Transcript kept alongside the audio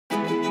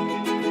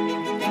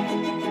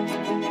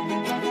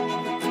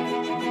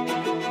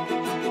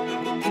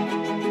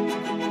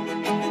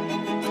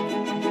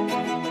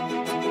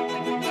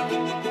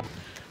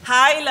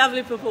Hi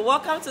lovely people,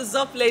 welcome to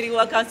Zop Lady,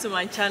 welcome to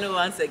my channel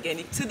once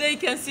again. Today you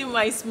can see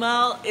my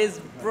smile is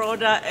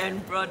broader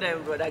and broader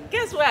and broader.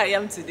 Guess where I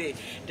am today?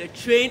 The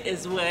train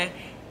is where?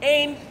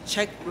 In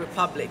Czech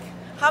Republic.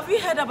 Have you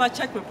heard about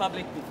Czech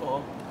Republic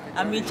before?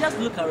 I mean, just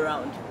look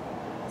around.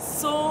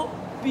 So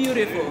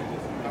beautiful. So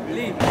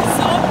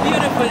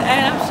beautiful,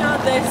 and I'm sure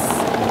there's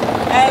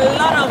a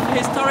lot of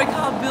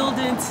historical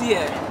buildings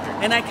here.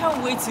 And I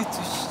can't wait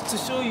to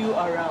show you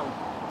around.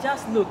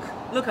 Just look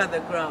at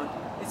the ground.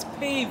 It's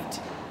paved,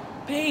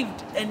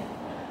 and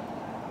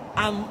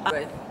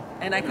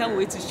I can't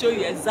wait to show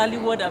you exactly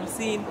what I'm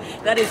seeing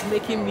that is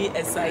making me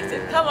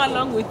excited. Come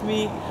along with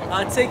me,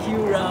 I'll take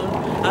you around.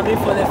 I mean,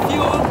 for the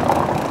few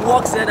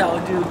walks that I'll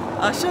do,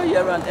 I'll show you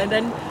around. And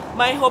then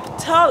my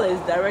hotel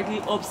is directly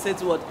opposite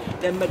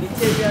the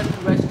Mediterranean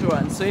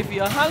restaurant. So if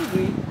you're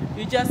hungry,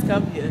 you just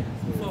come here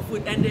for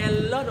food. And there are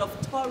a lot of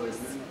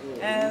tourists,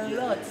 a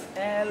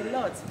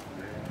lot.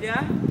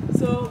 Yeah?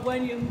 So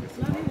when you're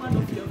planning one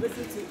of your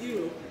visits to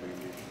Europe,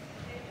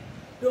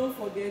 don't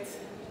forget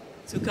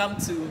to come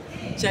to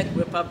Czech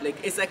Republic.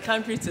 It's a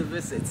country to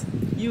visit.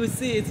 You will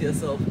see it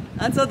yourself.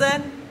 Until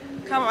then,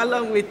 come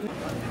along with me.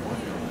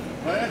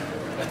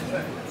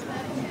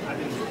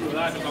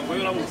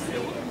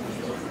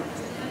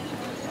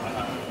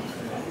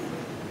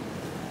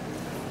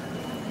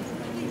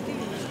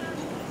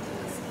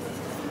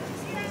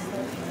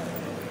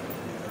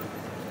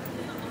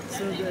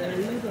 So there are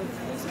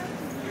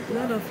a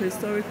lot of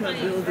historical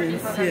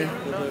buildings here.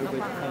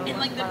 And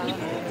like the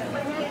people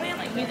were playing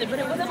like music, but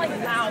it wasn't like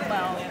loud.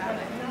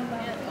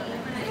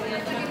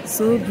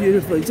 So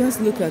beautiful.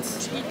 Just look at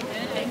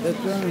the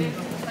ground.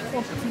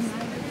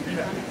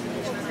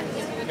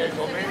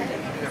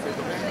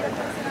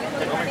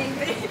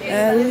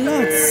 A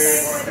lot.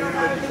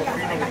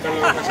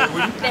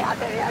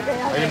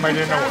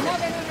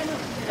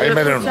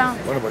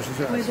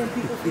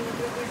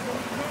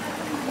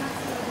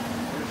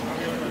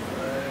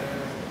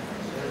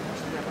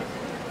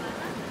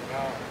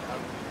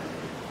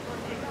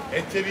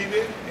 Este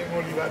vive en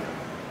Olivar.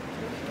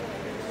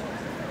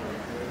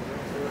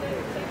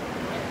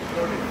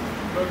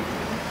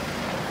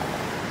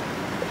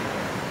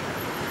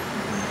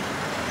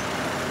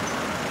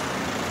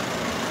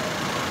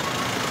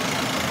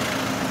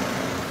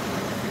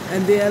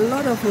 And there are a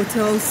lot of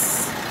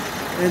hotels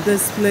in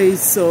this place,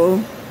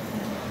 so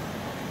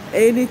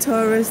any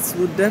tourists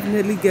would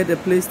definitely get a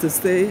place to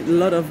stay. A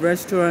lot of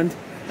restaurants,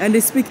 and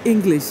they speak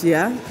English,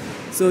 yeah?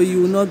 So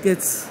you will not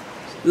get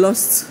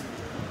lost.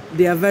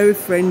 They are very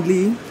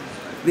friendly,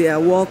 they are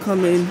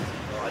welcoming,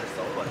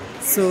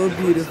 so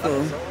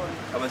beautiful.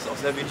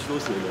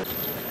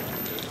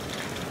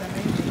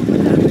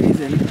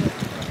 Amazing,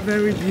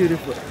 very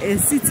beautiful. A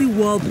city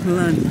well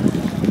planned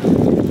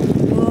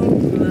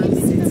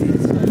city.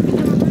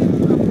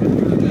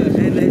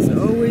 And there's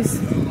always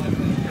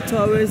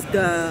tourist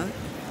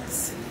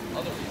guides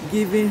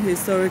giving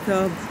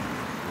historical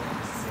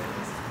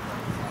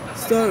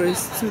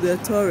stories to the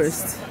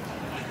tourists.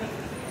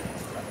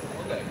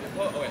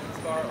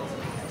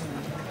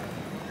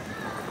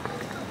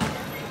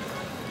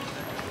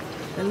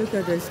 And look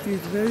at the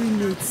streets, very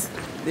neat.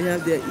 They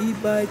have their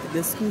e-bike,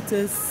 the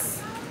scooters,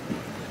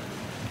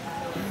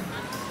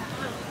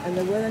 and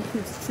the weather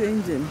keeps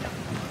changing.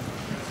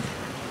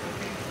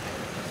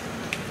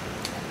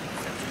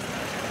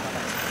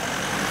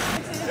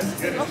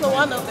 Also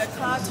one of the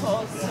car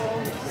tours,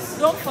 so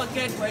don't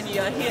forget when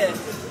you are here,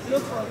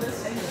 look for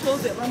this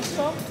enclosed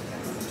shop.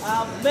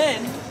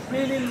 Men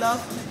really love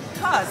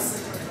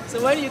cars, so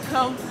when you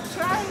come,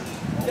 try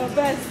your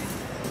best,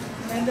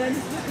 and then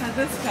look at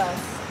this car.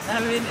 I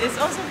mean, it's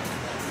also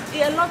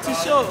a lot to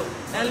show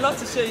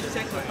in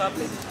Czech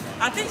Republic.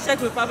 I think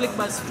Czech Republic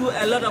must do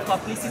a lot of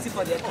publicity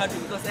for their country,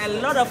 because a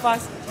lot of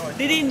us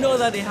didn't know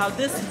that they have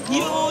this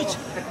huge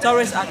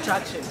tourist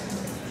attraction.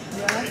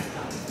 Yeah?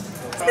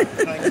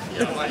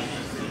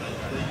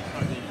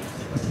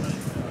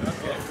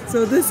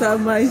 So these are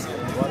my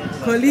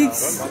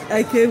colleagues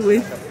I came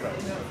with.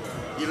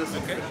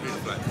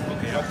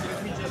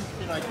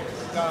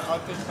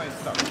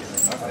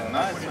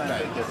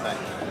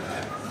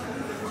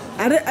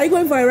 Are you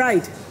going for a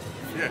ride?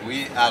 Yeah.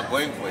 We are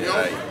going for a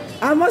ride.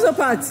 I'm also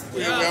part.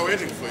 We are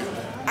waiting for you.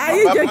 Are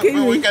you joking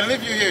me? We can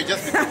leave you here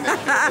just between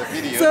the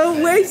video.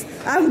 So wait,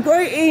 I'm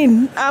going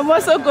in. I'm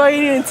also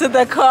going into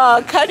the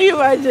car. Can you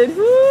imagine?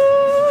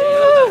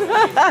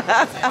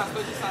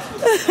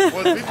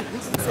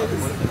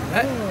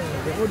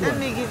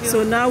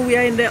 So now we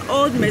are in the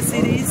old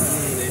Mercedes.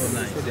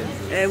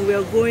 And we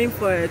are going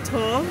for a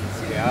tour,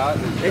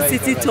 a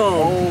city tour.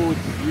 Old,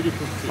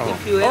 beautiful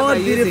city. Old,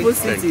 beautiful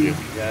city.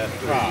 Yeah,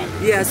 Prague.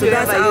 Yeah, so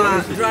that's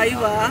our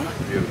driver.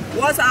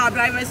 What's our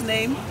driver's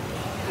name?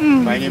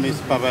 My name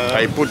is Pavel.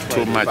 I put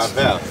too much.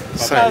 Pavel.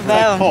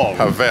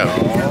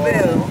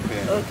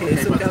 Okay,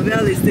 so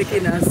Pavel is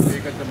taking us.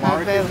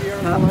 Pavel.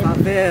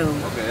 Okay.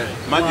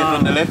 Market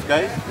on the left,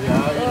 guys.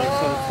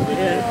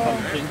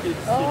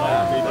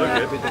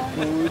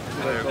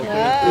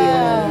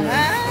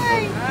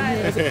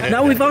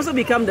 Now we've also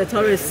become the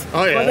tourists.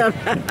 Oh yeah.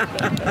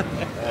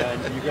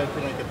 And you go to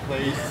like a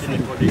place,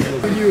 what do you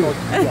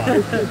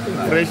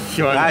fresh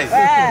one. Guys,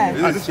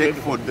 this is Czech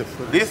food.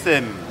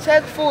 Listen.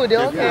 Czech food,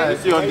 okay. Yeah, You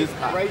see on this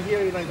car. right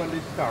here, like on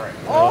this car.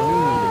 Oh.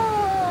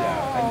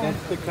 Yeah, and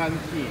that's the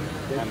canteen.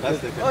 And that's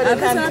the Oh, the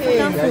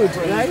canteen. Food,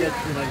 right?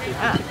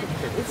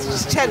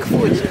 It's Czech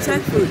food.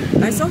 Czech food.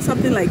 I saw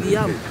something like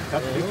yam.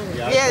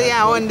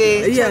 Yeah, on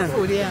the Yeah. Czech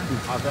food, yeah.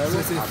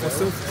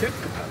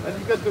 And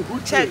you got the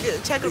hood. Czech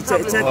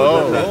Republic. Czech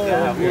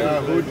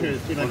Yeah, hood is,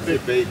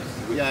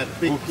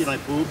 big,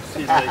 boobs,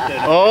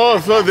 Oh,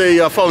 so they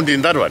are found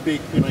in that one.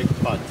 big,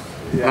 butts.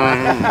 Yeah.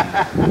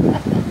 That's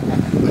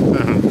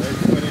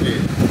what it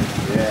is.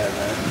 Yeah,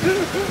 man.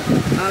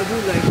 I'll do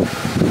like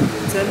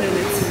 10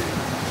 minutes.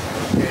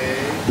 Okay.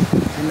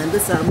 And then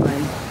these are my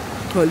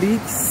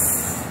colleagues.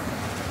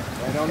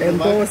 And on And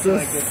the left, bosses.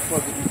 like it's for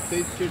the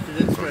States Church,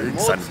 that's where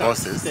Colleagues and Mozart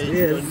bosses. stayed.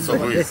 Yes. So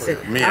who is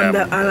me? I'm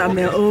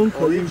my own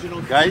colleague.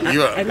 Original Guys,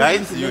 you I are, don't guys,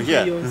 want to you mention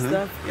here. your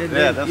stuff, and Yeah,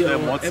 then that's your where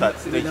Mozart MC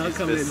stays will now his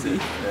come and best. be.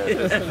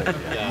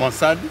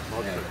 Mossad?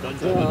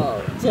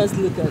 Wow, just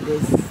look at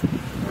this.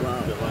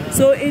 Wow.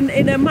 So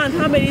in a month,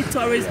 how many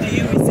tourists do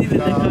you receive in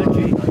the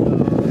country?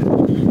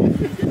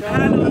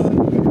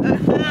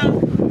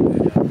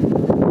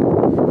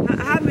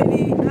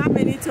 How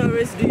many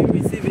tourists do you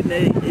receive in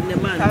a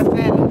month?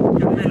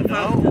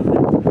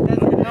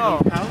 No.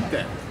 count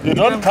that. You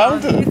don't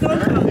count it. You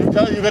don't count.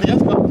 You can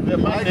just come to the I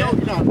market. know,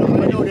 I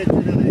know that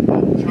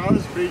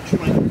Charles Bridge,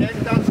 like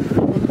 10,000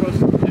 people cross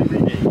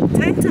every day.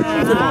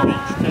 10,000.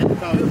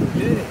 10,000.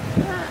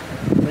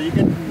 So you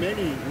get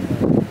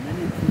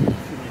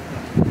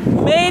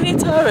Many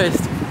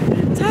tourists.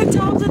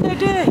 10,000 a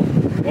day.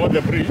 Oh,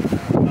 the bridge.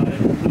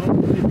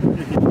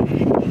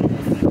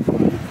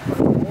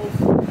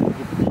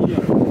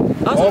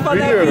 Also Oh, for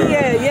the beer.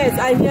 beer, yes,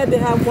 I hear they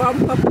have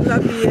one popular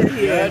beer Yeah,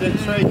 here.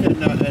 that's right,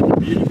 and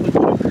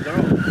beautiful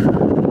girl.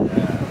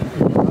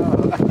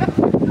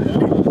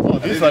 Oh,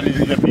 this one is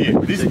the beer.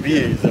 This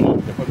beer is the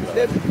one.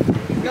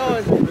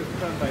 No,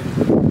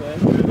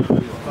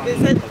 they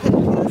said this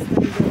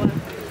is the one.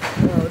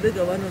 Oh, this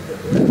is one of the.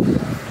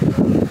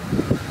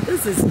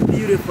 This is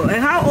beautiful.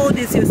 And how old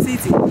is your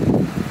city?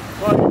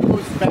 Well, it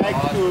goes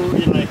back to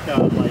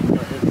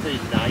let's say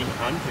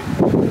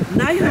 900.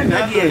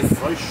 900 years.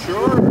 For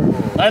sure.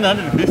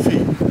 900 BC.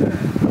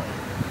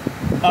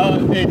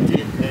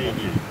 18.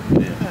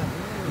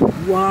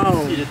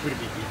 Wow. See, that would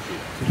be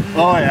Egypt.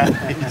 Oh, yeah.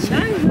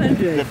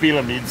 900. The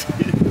pyramids.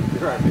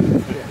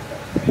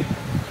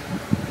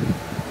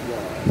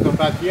 So,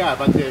 but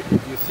if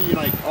you see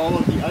like all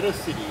of the other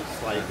cities,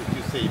 like if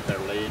you say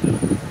Berlin,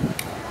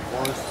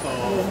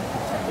 Warsaw,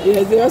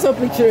 Yes, they're also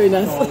picturing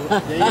us.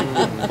 they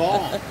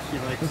bombed,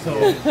 so.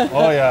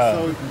 Oh,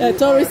 yeah.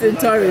 Tourists and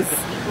tourists.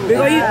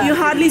 Because you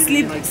hardly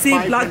see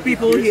black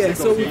people here,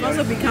 so we've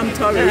also become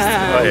tourists.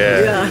 Oh,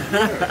 yeah.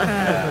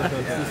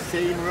 It's the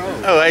same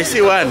road. Oh, I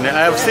see one.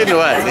 I've seen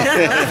one.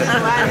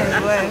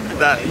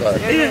 That one. Go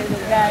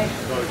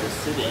to the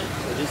city.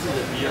 So this is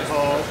a beer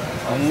hall.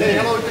 Say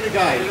hello to the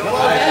guys.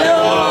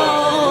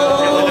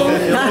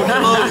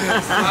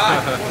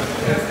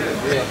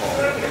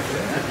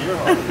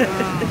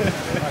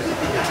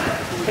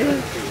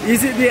 You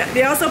see,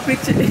 they also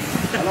picture.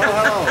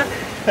 Hello.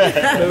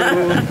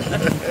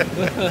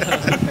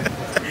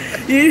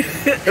 You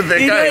The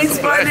know, guy it's is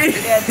black. funny.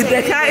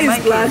 The car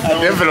is black,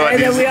 Everyone and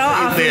then is we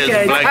are there is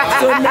African. black.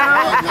 So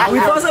now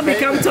we've also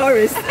become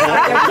tourists,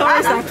 like a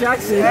tourist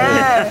attraction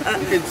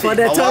for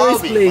the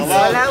tourist place.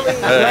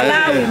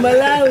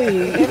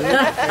 Malawi.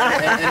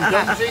 And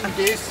don't drink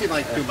this too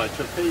much.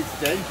 Okay, it's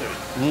dangerous.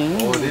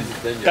 Oh, this is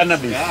dangerous.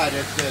 Cannabis. Yeah,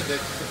 that's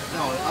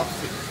no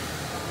absinthe.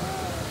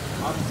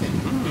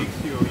 Absinthe it makes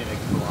you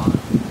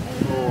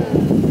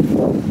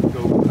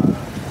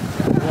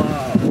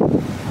Wow.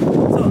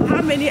 So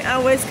how many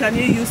hours can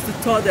you use to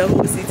tour the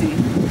whole city?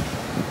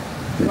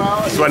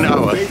 Well, It's 1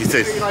 hour, he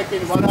basically, says. Like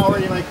in 1 hour,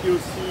 you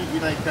see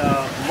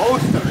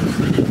most of the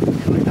city.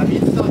 I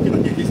mean, it's not the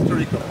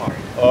historical part.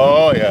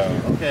 Oh, yeah.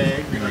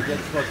 Okay,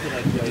 that's what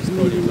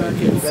historical. That's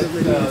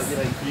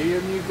beer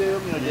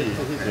museum. That's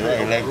the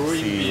I like to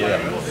brewing see beer.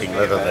 things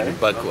rather than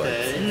backwards.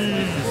 Okay,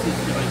 this is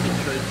a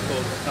church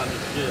called San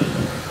Gil.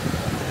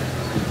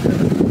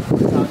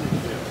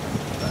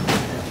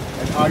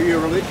 And are you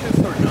religious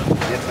or not?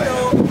 Yes, I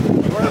am.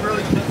 You are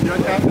religious. You're a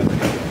Catholic.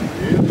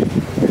 Really?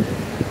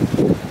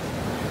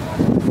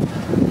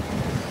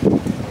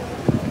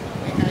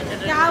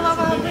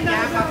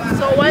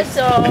 So what's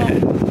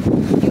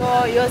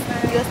your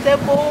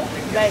staple,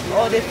 like,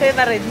 or the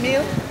favorite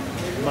meal?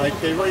 My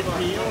favorite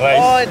meal?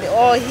 Rice.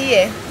 Or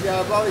here?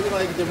 Yeah, well,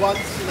 the ones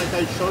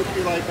I showed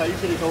you, I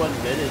usually go and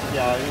get it.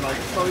 Yeah,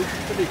 so it's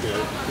pretty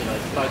good.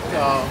 But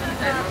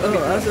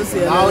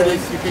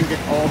nowadays you can get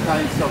all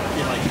kinds of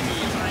meat.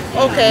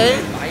 Okay.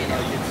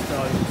 It's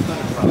not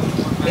a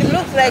problem. It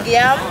looks like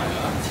yam.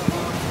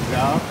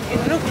 Yeah.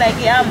 It looks like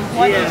yam.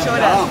 What you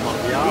showed us.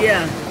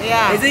 Yeah.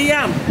 Yeah. Is it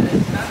yam?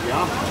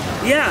 Yeah.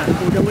 Yeah.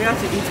 Then we have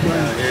to eat one.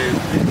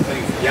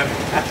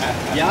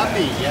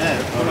 Yummy,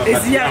 yeah.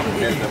 It's yam.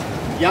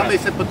 Yam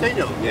is a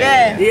potato.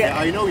 Yeah. Yeah.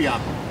 I know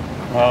yam.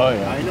 Oh,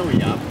 yeah. I know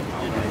Yap.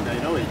 I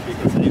know it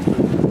because I used to.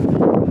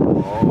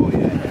 Oh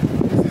yeah.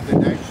 This is the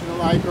National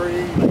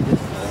Library. Like this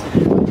is the city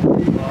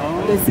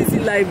library. The city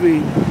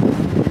library.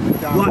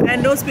 Wow,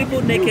 and those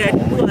people naked,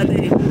 who are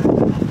they?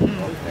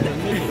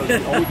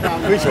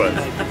 Which one?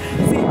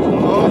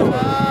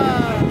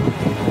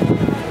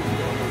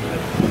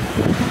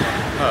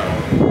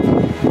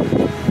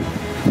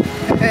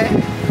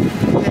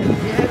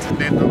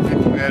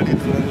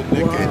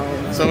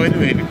 So when we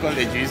were in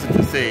college, we used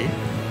to say,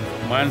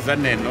 Manza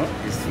Neno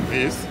is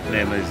this,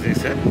 Neno is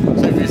this.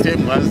 So if you say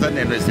Manza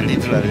Neno, it's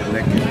literally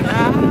naked.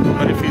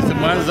 But if it's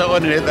Manza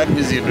only, that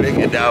means you break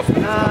it up.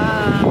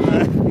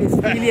 It's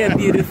really a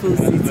beautiful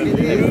city.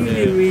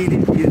 Really, really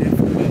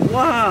beautiful.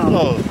 Wow.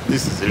 Oh,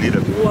 this is a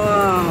little bit.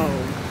 Wow.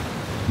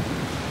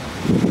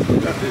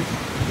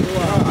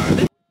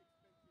 Wow.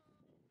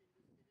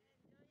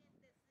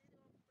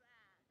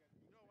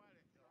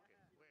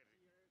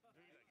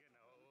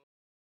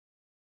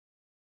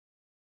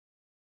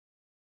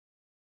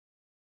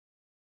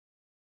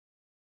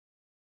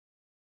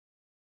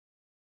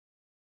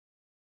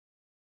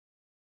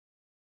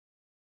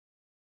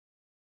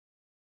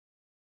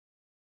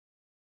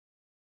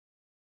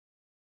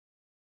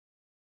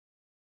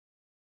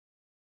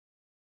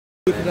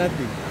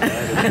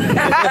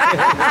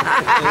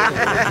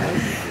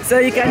 So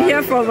you can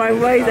hear from my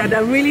voice that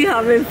I'm really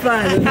having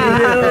fun. You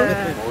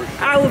know?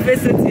 I will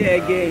visit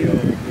here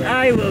again.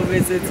 I will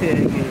visit here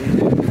again.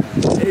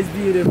 It's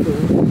beautiful.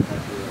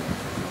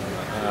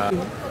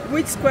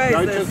 Which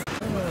square is this?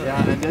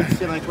 Yeah, and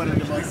that's like one of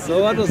the most.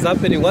 So what was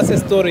happening? What's the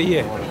story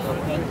here?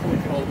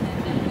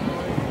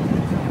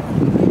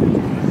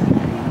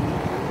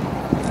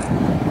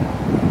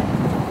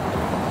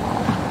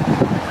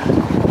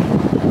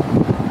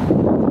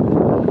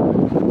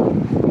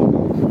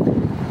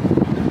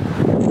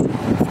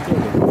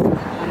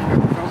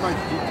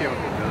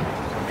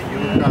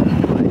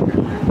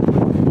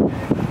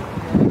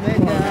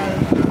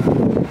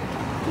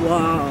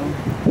 Wow.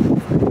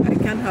 I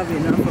can't have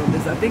enough of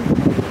this. I think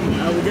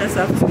I will just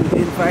have to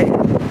invite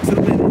 2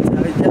 minutes. I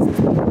will just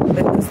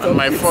let me stop. And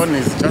my phone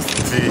is just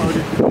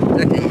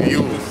taking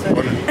you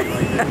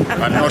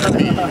and not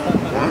me.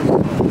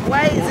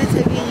 Why is it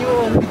taking you?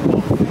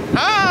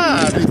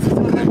 Ah, this is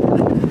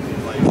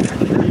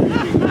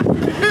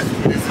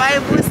My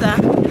booster.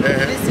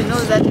 At least you know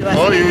that you are.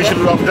 oh, you should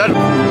have done.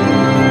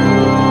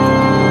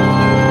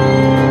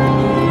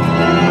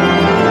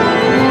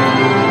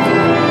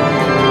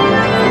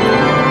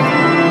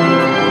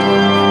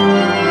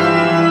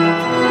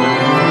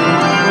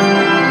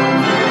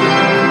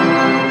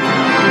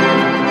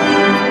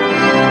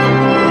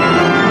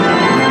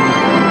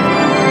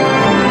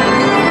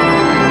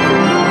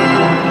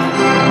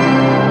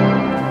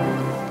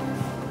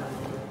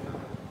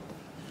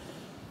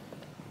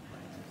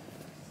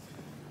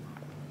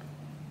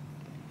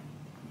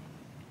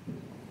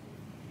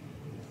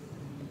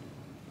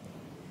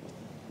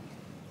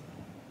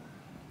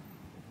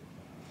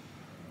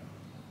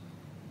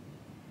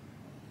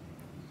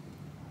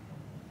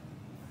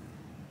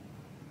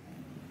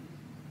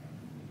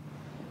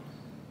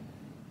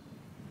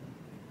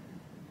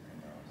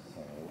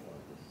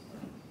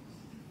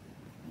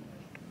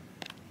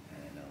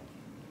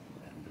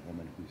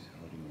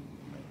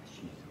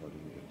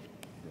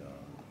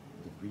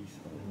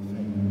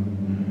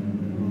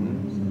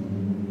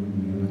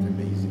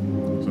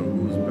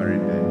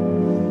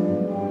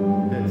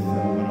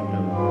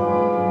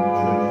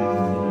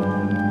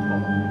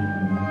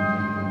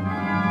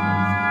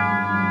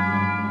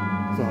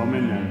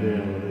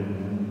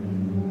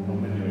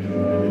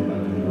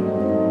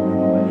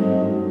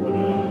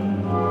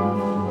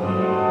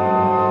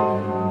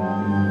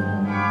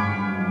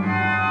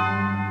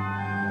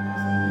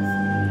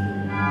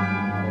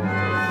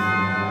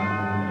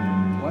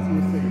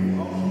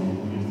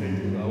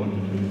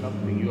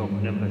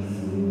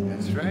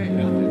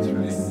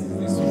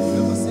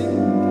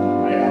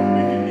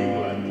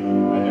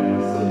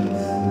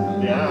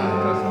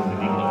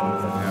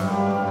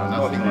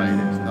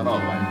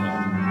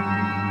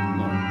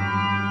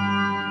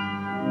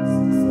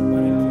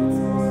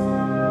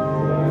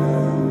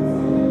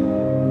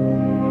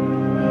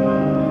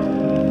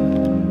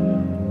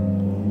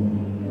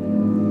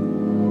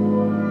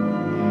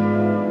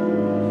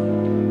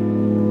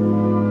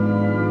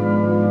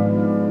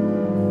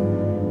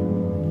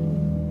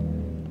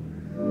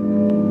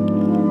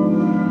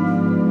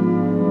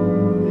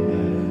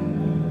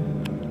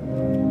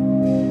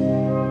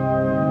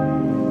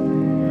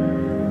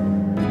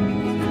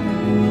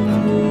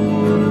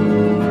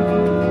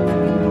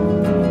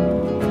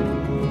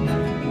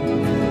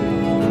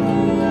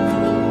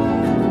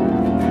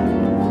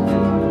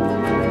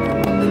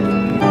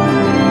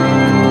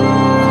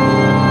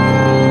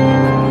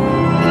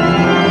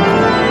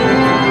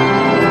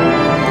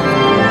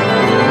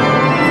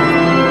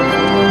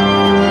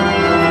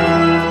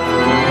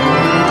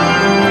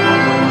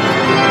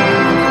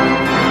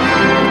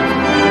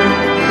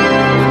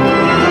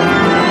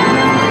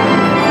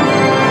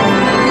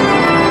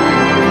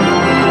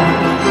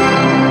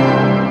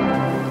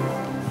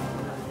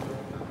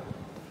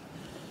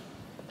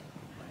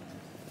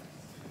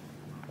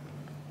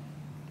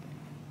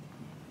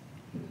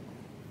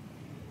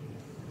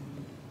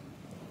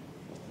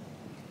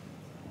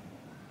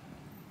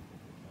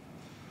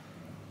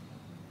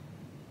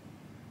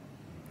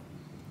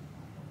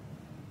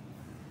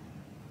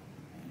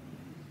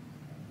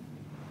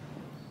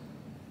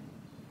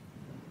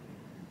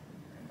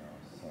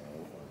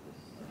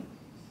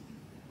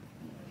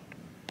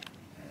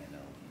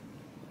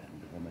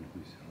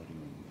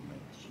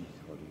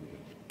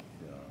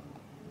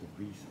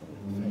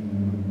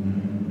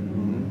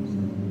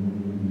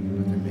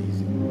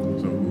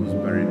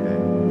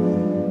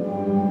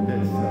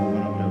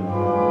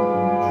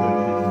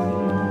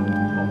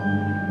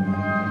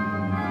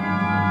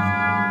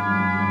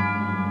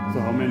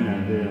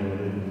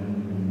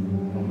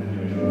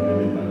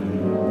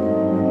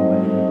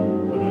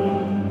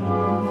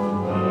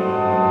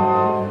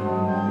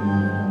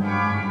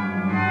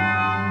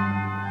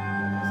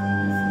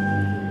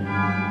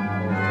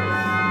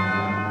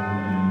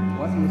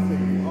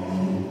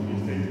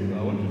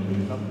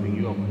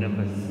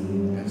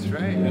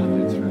 Right.